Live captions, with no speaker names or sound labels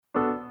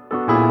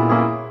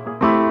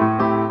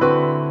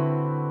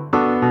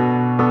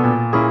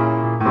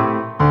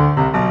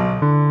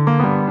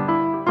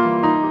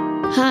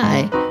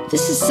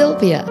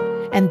Sylvia,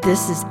 and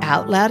this is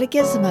Out Loud a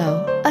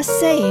Gizmo, a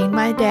saying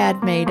my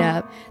dad made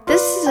up.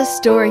 This is a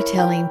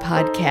storytelling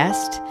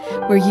podcast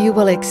where you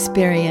will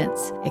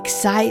experience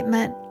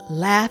excitement,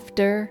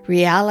 laughter,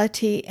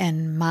 reality,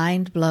 and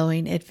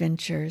mind-blowing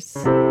adventures.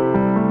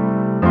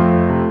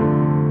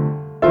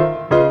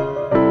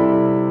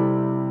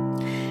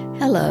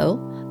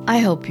 Hello. I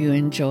hope you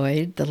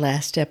enjoyed the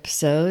last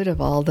episode of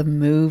all the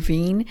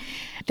moving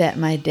that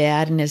my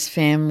dad and his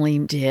family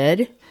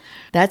did.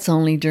 That's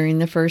only during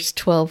the first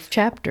 12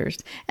 chapters.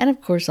 And of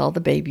course, all the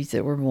babies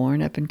that were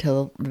born up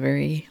until the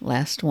very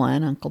last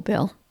one, Uncle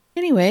Bill.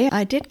 Anyway,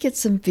 I did get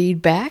some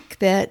feedback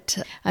that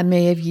I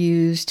may have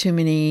used too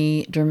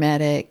many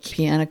dramatic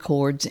piano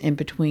chords in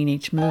between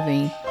each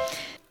movie.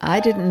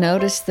 I didn't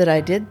notice that I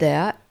did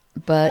that,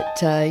 but,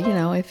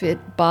 if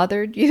it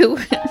bothered you,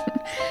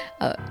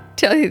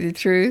 tell you the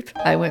truth,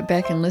 I went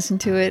back and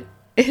listened to it.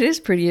 It is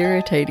pretty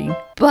irritating,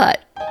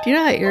 but do you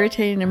know how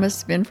irritating it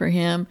must have been for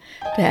him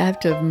to have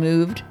to have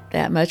moved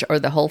that much, or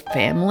the whole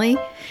family,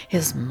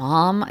 his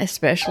mom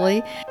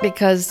especially,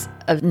 because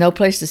of no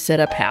place to set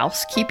up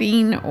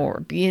housekeeping or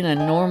be in a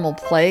normal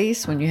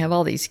place when you have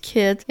all these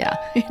kids. Yeah,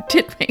 it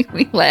did make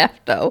me laugh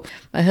though.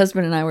 My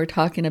husband and I were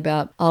talking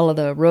about all of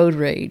the road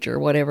rage or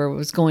whatever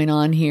was going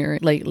on here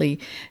lately,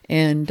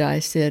 and I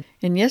said,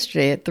 and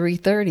yesterday at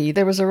 3:30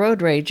 there was a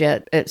road rage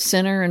at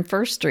Center and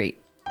First Street.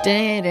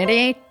 Ding, ding,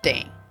 ding,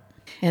 ding.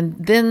 And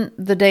then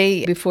the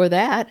day before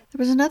that, there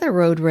was another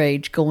road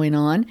rage going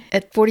on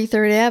at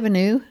 43rd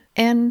Avenue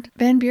and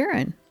Van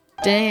Buren.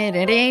 Ding,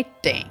 ding, ding,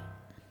 ding.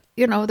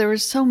 There were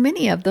so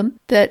many of them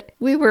that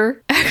we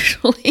were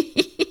actually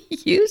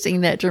using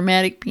that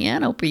dramatic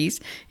piano piece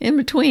in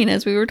between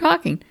as we were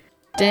talking.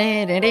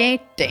 Ding, ding, ding,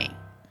 ding.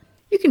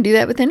 You can do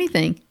that with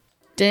anything.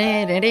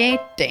 Ding, ding, ding,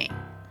 ding.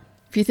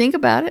 If you think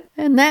about it,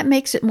 and that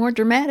makes it more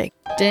dramatic.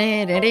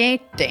 Ding, ding, ding,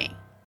 ding.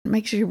 It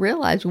makes you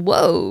realize,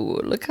 whoa,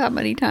 look how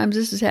many times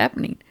this is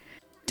happening.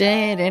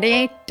 Ding, ding,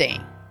 ding,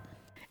 ding.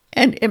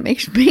 And it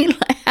makes me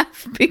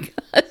laugh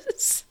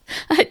because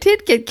I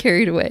did get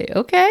carried away,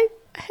 okay?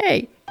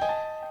 Hey,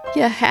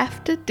 you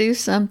have to do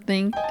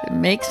something to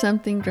make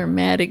something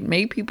dramatic,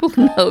 make people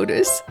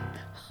notice,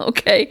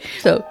 okay?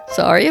 So,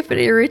 sorry if it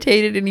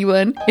irritated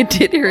anyone. It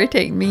did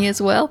irritate me as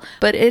well,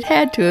 but it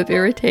had to have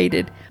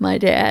irritated my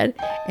dad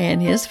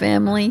and his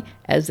family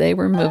as they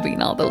were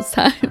moving all those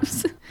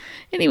times.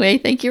 Anyway,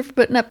 thank you for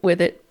putting up with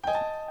it.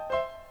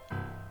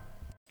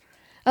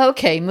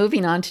 Okay,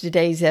 moving on to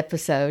today's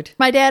episode.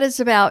 My dad is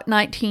about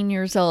 19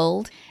 years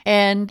old,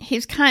 and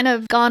he's kind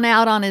of gone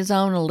out on his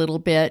own a little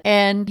bit,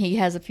 and he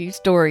has a few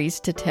stories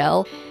to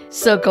tell.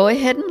 So go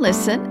ahead and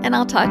listen, and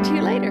I'll talk to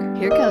you later.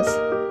 Here goes.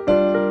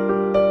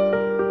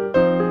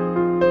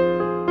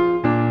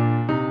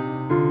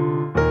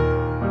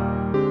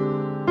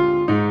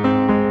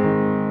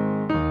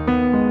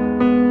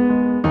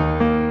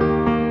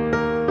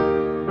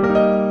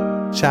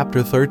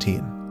 Chapter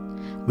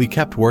 13. We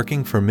kept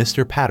working for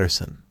Mr.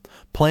 Patterson,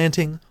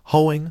 planting,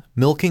 hoeing,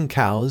 milking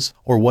cows,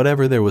 or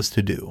whatever there was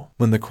to do.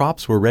 When the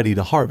crops were ready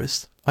to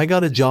harvest, I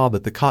got a job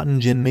at the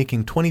cotton gin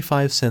making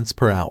 25 cents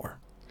per hour.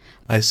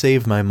 I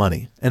saved my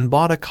money and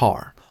bought a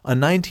car, a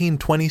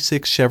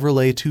 1926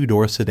 Chevrolet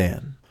two-door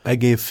sedan. I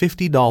gave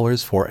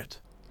 $50 for it.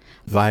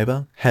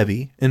 Viva,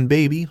 Heavy, and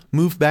Baby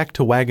moved back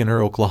to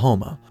Wagoner,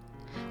 Oklahoma.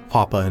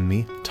 Papa and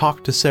me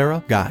talked to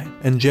Sarah, Guy,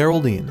 and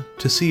Geraldine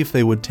to see if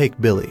they would take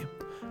Billy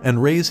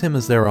and raise him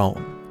as their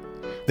own.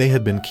 They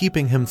had been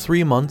keeping him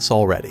 3 months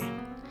already.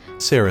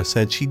 Sarah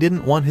said she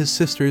didn't want his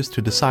sisters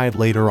to decide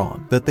later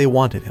on that they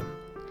wanted him.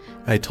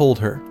 I told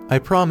her, I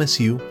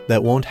promise you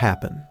that won't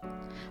happen.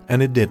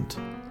 And it didn't.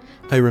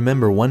 I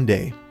remember one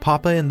day,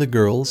 Papa and the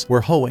girls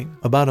were hoeing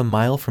about a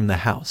mile from the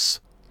house.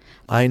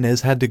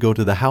 Inez had to go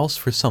to the house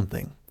for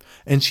something,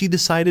 and she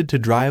decided to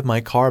drive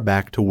my car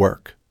back to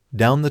work,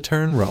 down the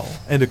turn row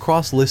and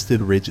across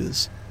listed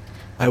ridges.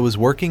 I was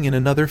working in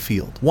another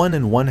field,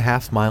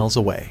 1.5 miles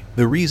away.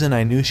 The reason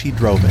I knew she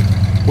drove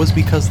it was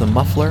because the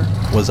muffler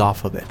was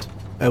off of it.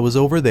 I was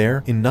over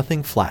there in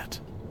nothing flat.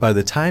 By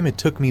the time it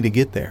took me to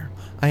get there,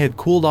 I had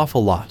cooled off a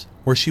lot,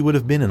 or she would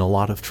have been in a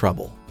lot of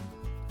trouble.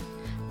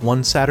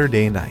 One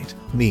Saturday night,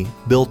 me,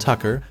 Bill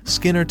Tucker,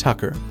 Skinner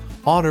Tucker,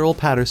 Odd Earl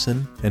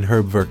Patterson, and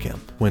Herb Verkamp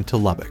went to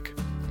Lubbock.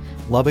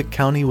 Lubbock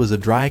County was a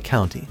dry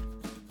county,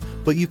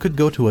 but you could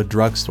go to a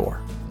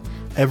drugstore.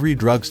 Every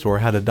drugstore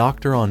had a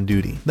doctor on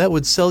duty that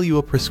would sell you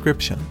a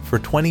prescription for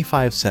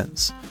 25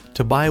 cents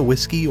to buy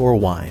whiskey or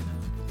wine.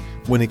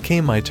 When it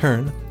came my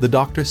turn, the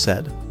doctor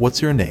said,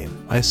 "What's your name?"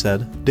 I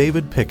said,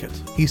 "David Pickett."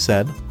 He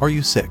said, "Are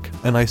you sick?"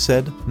 And I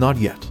said, "Not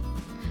yet."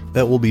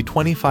 "That will be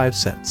 25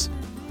 cents.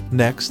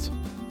 Next."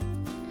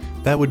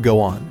 That would go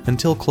on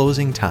until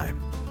closing time.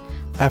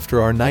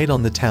 After our night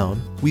on the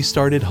town, we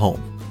started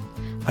home.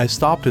 I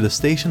stopped at a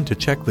station to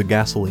check the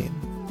gasoline.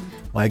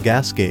 My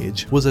gas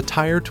gauge was a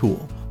tire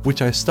tool,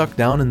 which I stuck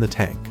down in the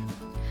tank.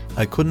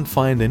 I couldn't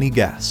find any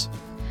gas.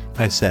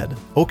 I said,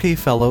 "Okay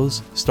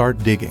fellows,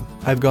 start digging.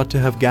 I've got to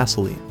have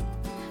gasoline."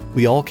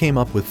 We all came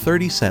up with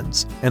 30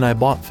 cents, and I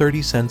bought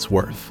 30 cents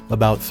worth,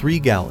 about 3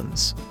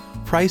 gallons,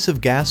 price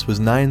of gas was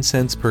 9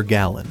 cents per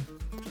gallon.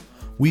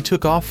 We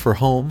took off for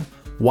home,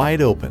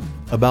 wide open,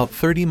 about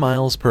 30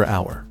 miles per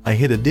hour. I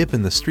hit a dip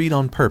in the street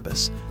on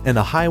purpose, and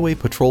a highway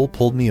patrol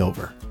pulled me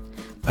over.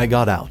 I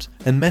got out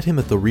and met him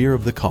at the rear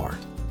of the car.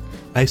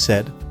 I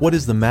said, "What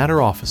is the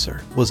matter,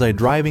 officer? Was I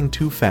driving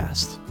too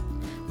fast?"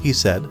 He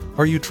said,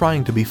 "Are you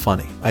trying to be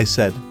funny?" I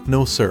said,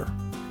 "No, sir."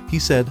 He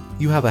said,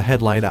 "You have a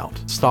headlight out.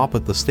 Stop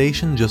at the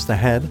station just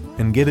ahead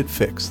and get it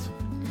fixed."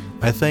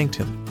 I thanked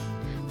him.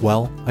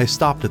 Well, I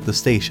stopped at the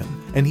station,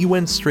 and he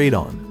went straight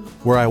on,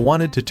 where I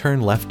wanted to turn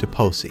left to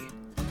Posey.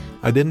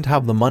 I didn't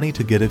have the money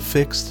to get it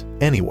fixed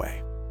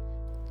anyway.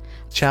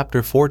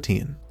 Chapter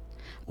 14.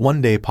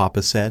 One day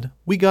Papa said,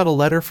 "We got a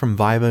letter from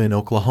Viva in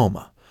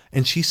Oklahoma,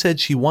 and she said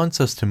she wants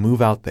us to move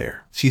out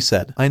there." She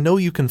said, "I know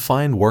you can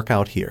find work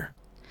out here."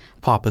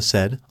 Papa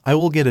said, "I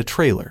will get a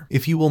trailer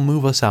if you will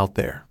move us out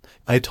there."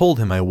 I told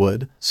him I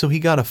would, so he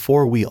got a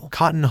 4-wheel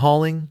cotton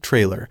hauling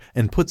trailer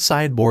and put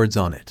sideboards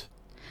on it.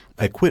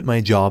 I quit my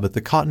job at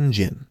the cotton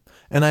gin,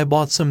 and I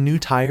bought some new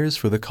tires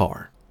for the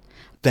car.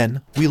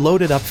 Then, we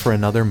loaded up for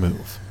another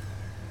move.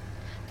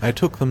 I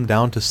took them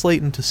down to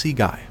Slayton to see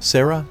Guy,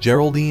 Sarah,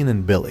 Geraldine,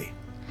 and Billy.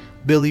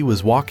 Billy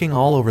was walking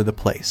all over the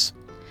place.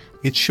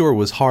 It sure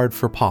was hard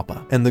for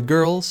Papa and the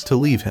girls to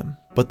leave him,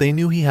 but they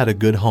knew he had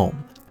a good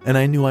home, and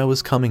I knew I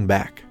was coming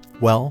back.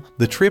 Well,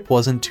 the trip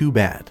wasn't too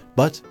bad,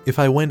 but if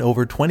I went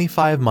over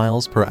 25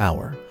 miles per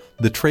hour,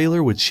 the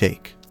trailer would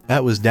shake.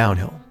 That was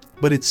downhill,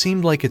 but it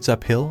seemed like it's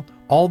uphill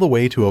all the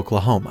way to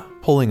Oklahoma.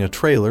 Pulling a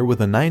trailer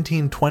with a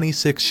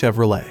 1926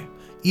 Chevrolet,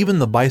 even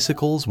the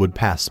bicycles would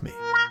pass me.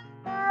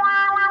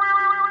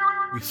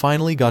 We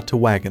finally got to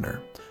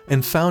Wagoner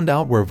and found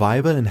out where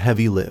Viva and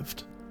Heavy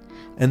lived,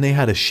 and they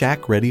had a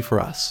shack ready for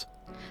us.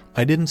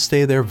 I didn't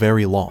stay there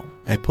very long.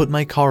 I put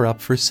my car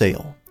up for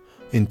sale.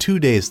 In 2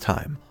 days'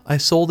 time, I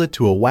sold it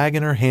to a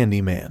Wagoner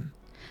handyman.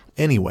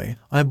 Anyway,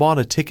 I bought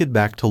a ticket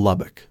back to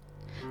Lubbock.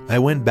 I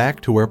went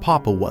back to where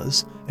Papa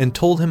was and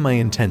told him my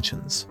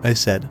intentions. I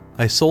said,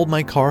 I sold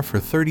my car for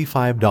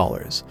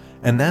 $35,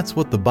 and that's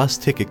what the bus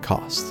ticket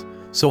cost,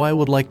 so I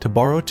would like to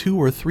borrow $2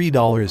 or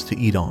 $3 to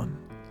eat on.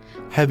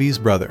 Heavy's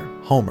brother,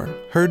 Homer,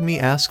 heard me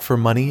ask for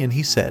money and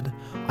he said,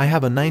 I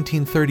have a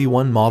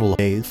 1931 Model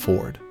A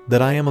Ford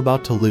that I am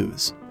about to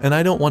lose, and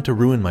I don't want to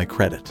ruin my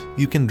credit.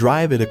 You can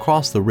drive it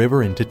across the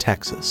river into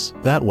Texas.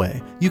 That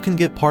way, you can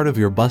get part of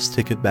your bus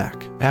ticket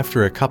back.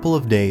 After a couple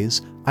of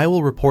days, I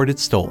will report it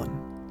stolen.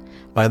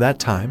 By that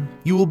time,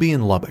 you will be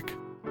in Lubbock.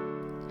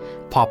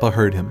 Papa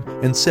heard him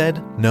and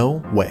said,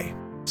 no way.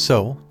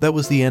 So, that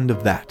was the end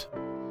of that.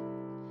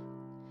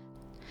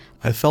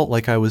 I felt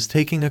like I was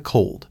taking a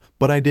cold,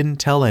 but I didn't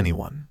tell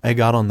anyone. I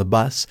got on the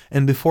bus,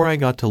 and before I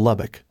got to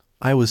Lubbock,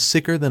 I was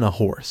sicker than a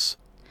horse.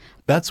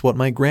 That's what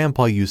my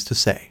grandpa used to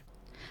say.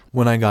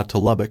 When I got to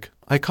Lubbock,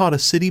 I caught a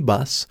city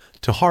bus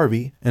to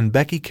Harvey and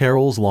Becky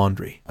Carroll's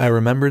laundry. I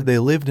remembered they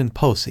lived in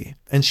Posey,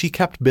 and she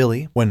kept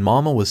Billy when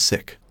Mama was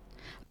sick.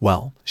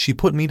 Well, she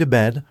put me to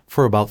bed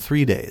for about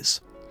 3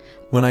 days.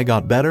 When I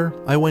got better,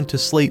 I went to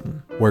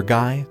Slayton, where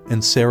Guy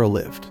and Sarah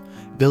lived.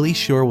 Billy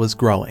sure was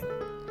growing.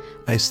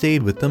 I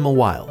stayed with them a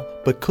while,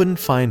 but couldn't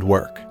find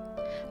work.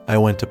 I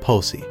went to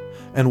Posey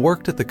and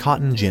worked at the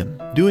cotton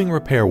gin, doing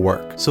repair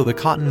work, so the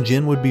cotton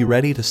gin would be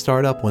ready to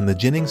start up when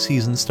the ginning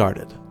season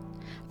started.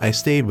 I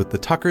stayed with the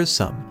Tuckers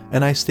some,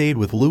 and I stayed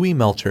with Louis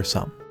Melcher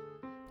some.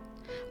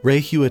 Ray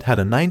Hewitt had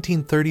a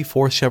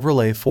 1934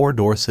 Chevrolet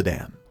 4-door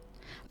sedan.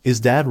 His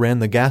dad ran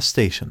the gas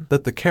station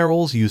that the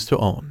Carrolls used to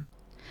own.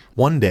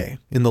 One day,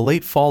 in the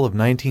late fall of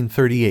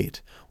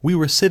 1938, we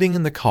were sitting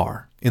in the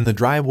car in the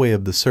driveway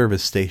of the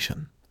service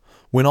station,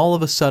 when all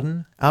of a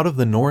sudden, out of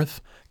the north,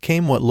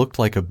 came what looked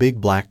like a big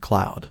black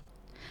cloud.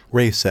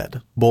 Ray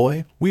said,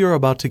 "Boy, we are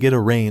about to get a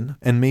rain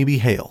and maybe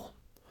hail."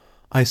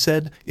 I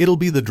said, "It'll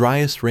be the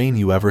driest rain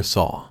you ever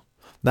saw."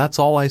 That's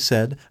all I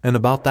said, and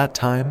about that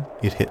time,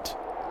 it hit,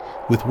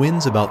 with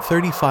winds about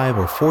 35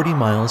 or 40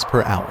 miles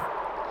per hour.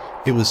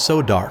 It was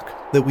so dark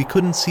that we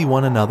couldn't see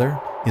one another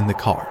in the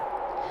car.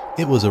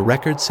 It was a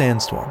record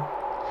sandstorm.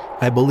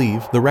 I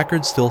believe the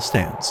record still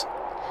stands.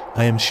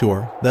 I am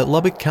sure that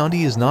Lubbock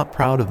County is not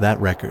proud of that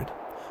record,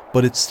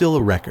 but it's still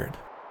a record.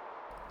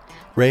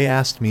 Ray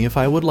asked me if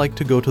I would like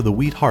to go to the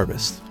wheat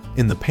harvest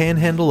in the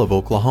panhandle of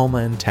Oklahoma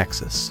and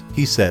Texas.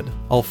 He said,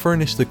 "I'll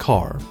furnish the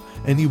car,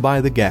 and you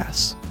buy the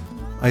gas."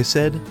 I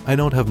said, "I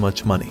don't have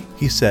much money."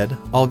 He said,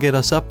 "I'll get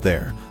us up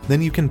there,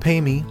 then you can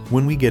pay me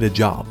when we get a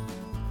job."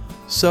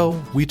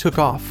 So, we took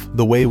off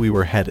the way we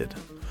were headed.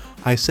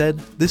 I said,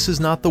 "This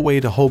is not the way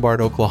to Hobart,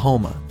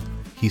 Oklahoma."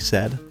 He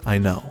said, "I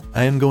know.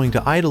 I am going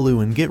to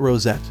Idalou and get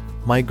Rosette,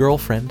 my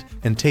girlfriend,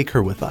 and take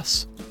her with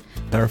us."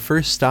 Our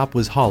first stop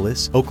was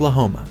Hollis,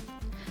 Oklahoma.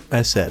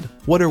 I said,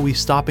 "What are we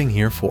stopping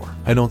here for?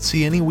 I don't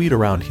see any wheat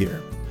around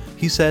here."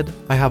 He said,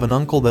 "I have an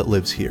uncle that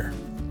lives here.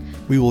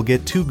 We will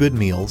get 2 good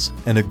meals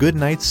and a good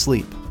night's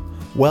sleep."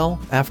 Well,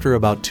 after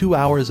about 2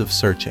 hours of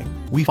searching,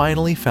 we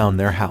finally found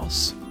their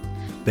house.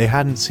 They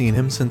hadn't seen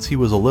him since he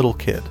was a little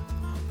kid,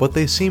 but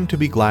they seemed to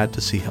be glad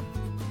to see him.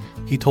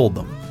 He told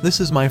them, "This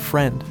is my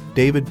friend,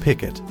 David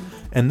Pickett,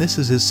 and this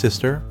is his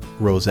sister,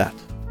 Rosette."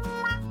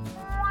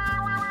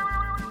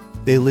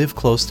 They live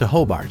close to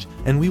Hobart,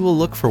 and we will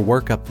look for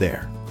work up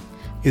there.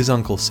 His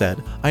uncle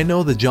said, I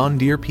know the John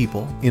Deere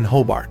people in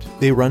Hobart.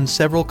 They run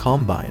several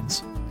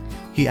combines.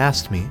 He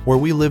asked me where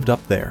we lived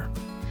up there.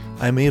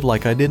 I made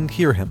like I didn't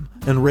hear him,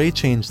 and Ray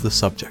changed the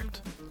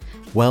subject.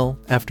 Well,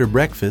 after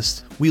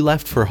breakfast, we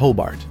left for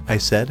Hobart. I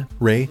said,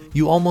 Ray,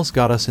 you almost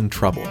got us in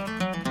trouble.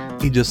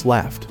 He just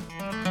laughed.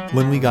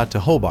 When we got to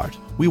Hobart,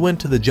 we went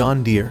to the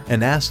John Deere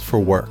and asked for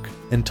work,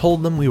 and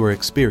told them we were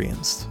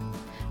experienced.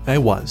 I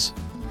was.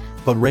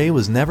 But Ray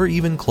was never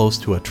even close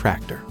to a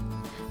tractor.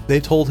 They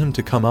told him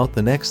to come out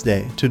the next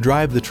day to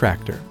drive the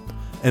tractor,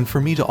 and for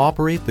me to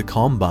operate the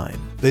combine.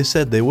 They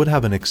said they would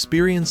have an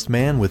experienced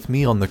man with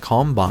me on the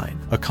combine,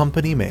 a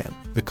company man.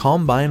 The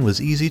combine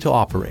was easy to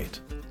operate.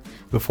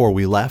 Before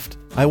we left,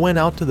 I went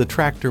out to the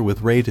tractor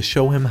with Ray to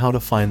show him how to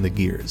find the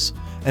gears,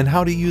 and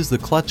how to use the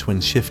clutch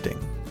when shifting.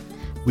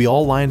 We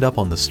all lined up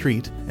on the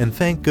street, and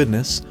thank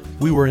goodness,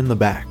 we were in the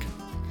back.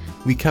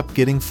 We kept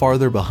getting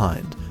farther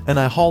behind, and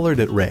I hollered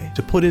at Ray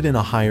to put it in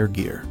a higher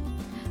gear.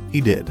 He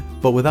did,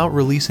 but without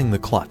releasing the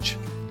clutch.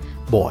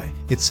 Boy,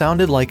 it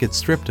sounded like it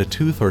stripped a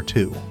tooth or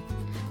two.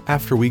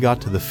 After we got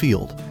to the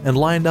field and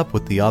lined up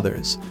with the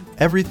others,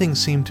 everything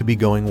seemed to be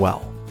going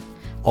well.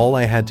 All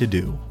I had to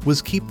do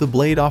was keep the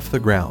blade off the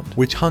ground,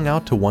 which hung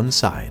out to one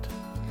side.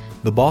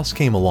 The boss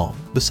came along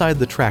beside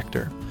the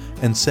tractor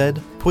and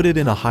said, put it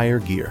in a higher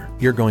gear,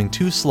 you're going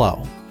too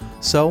slow.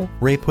 So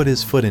Ray put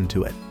his foot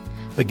into it,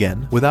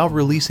 again without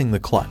releasing the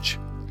clutch.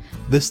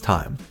 This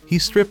time, he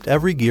stripped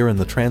every gear in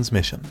the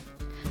transmission.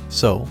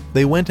 So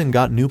they went and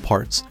got new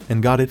parts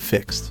and got it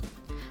fixed.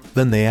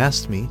 Then they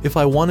asked me if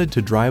I wanted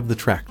to drive the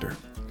tractor.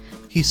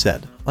 He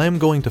said, I am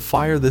going to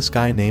fire this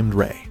guy named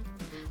Ray.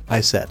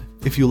 I said,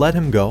 if you let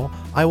him go,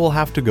 I will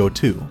have to go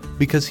too,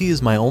 because he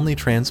is my only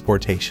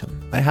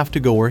transportation. I have to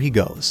go where he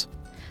goes.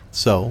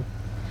 So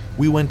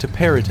we went to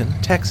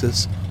Perryton,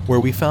 Texas, where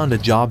we found a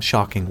job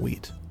shocking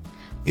wheat.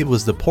 It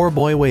was the poor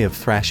boy way of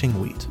thrashing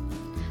wheat.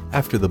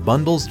 After the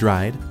bundles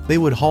dried, they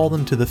would haul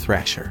them to the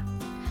thrasher.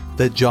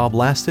 That job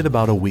lasted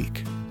about a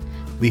week.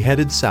 We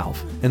headed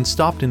south and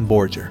stopped in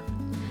Borger.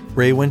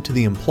 Ray went to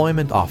the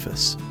employment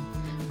office.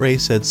 Ray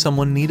said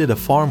someone needed a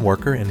farm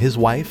worker and his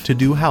wife to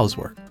do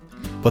housework,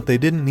 but they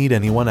didn't need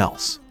anyone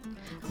else.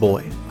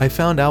 Boy, I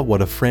found out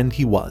what a friend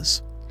he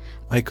was.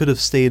 I could have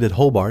stayed at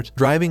Hobart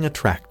driving a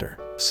tractor,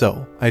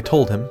 so I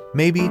told him,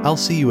 maybe I'll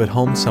see you at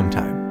home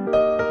sometime.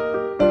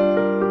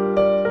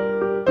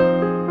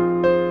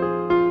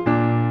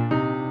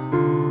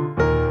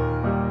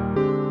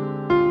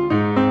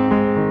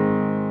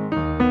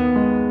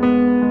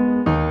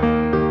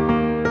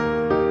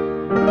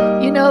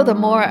 The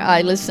more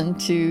I listen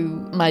to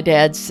my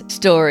dad's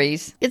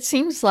stories, it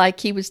seems like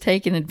he was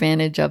taken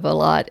advantage of a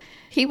lot.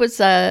 He was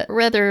a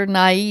rather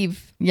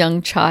naive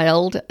young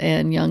child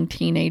and young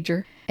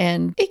teenager,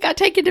 and he got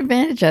taken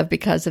advantage of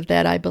because of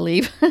that, I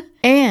believe.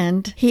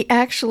 And he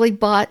actually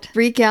bought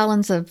 3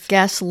 gallons of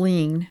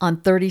gasoline on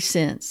 30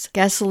 cents.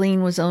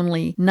 Gasoline was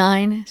only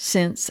 9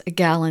 cents a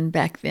gallon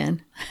back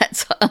then.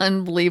 That's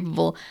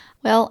unbelievable.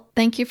 Well,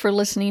 thank you for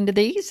listening to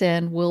these,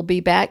 and we'll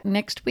be back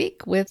next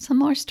week with some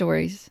more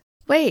stories.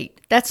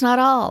 Wait, that's not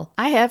all.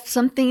 I have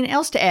something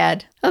else to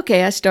add.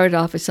 Okay, I started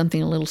off with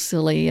something a little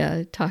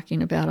silly,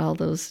 talking about all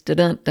those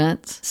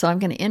da-dun-dunts. So I'm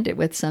going to end it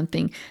with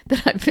something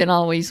that I've been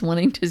always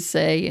wanting to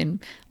say, and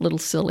a little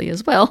silly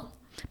as well,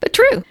 but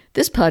true.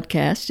 This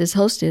podcast is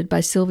hosted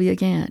by Sylvia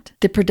Gant.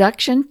 The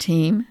production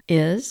team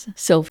is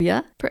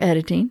Sylvia for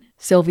editing,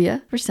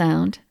 Sylvia for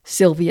sound,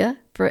 Sylvia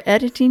for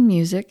editing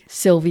music,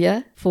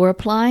 Sylvia for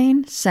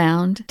applying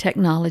sound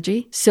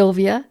technology,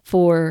 Sylvia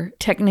for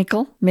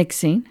technical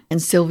mixing,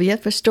 and Sylvia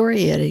for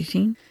story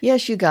editing.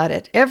 Yes, you got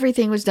it.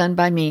 Everything was done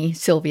by me,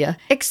 Sylvia,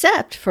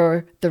 except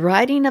for the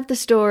writing of the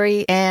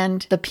story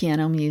and the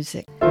piano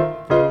music.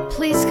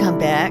 Please come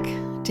back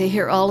to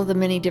hear all of the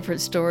many different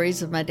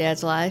stories of my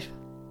dad's life.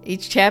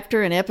 Each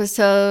chapter and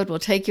episode will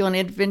take you on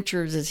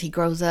adventures as he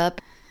grows up.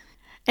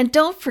 And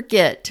don't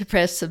forget to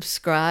press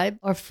subscribe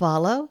or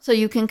follow so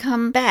you can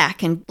come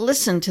back and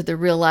listen to the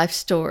real life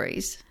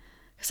stories.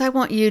 Because I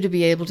want you to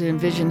be able to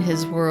envision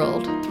his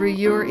world through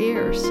your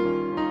ears.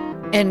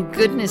 And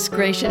goodness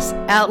gracious,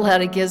 out loud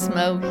a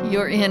gizmo,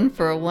 you're in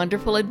for a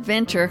wonderful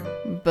adventure.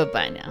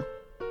 Bye-bye now.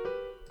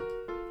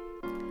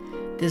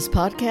 This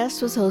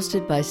podcast was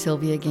hosted by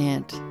Sylvia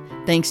Gant.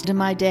 Thanks to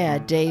my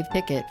dad, Dave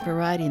Pickett, for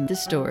writing the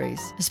stories.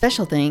 A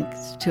special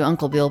thanks to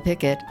Uncle Bill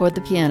Pickett for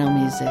the piano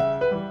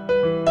music.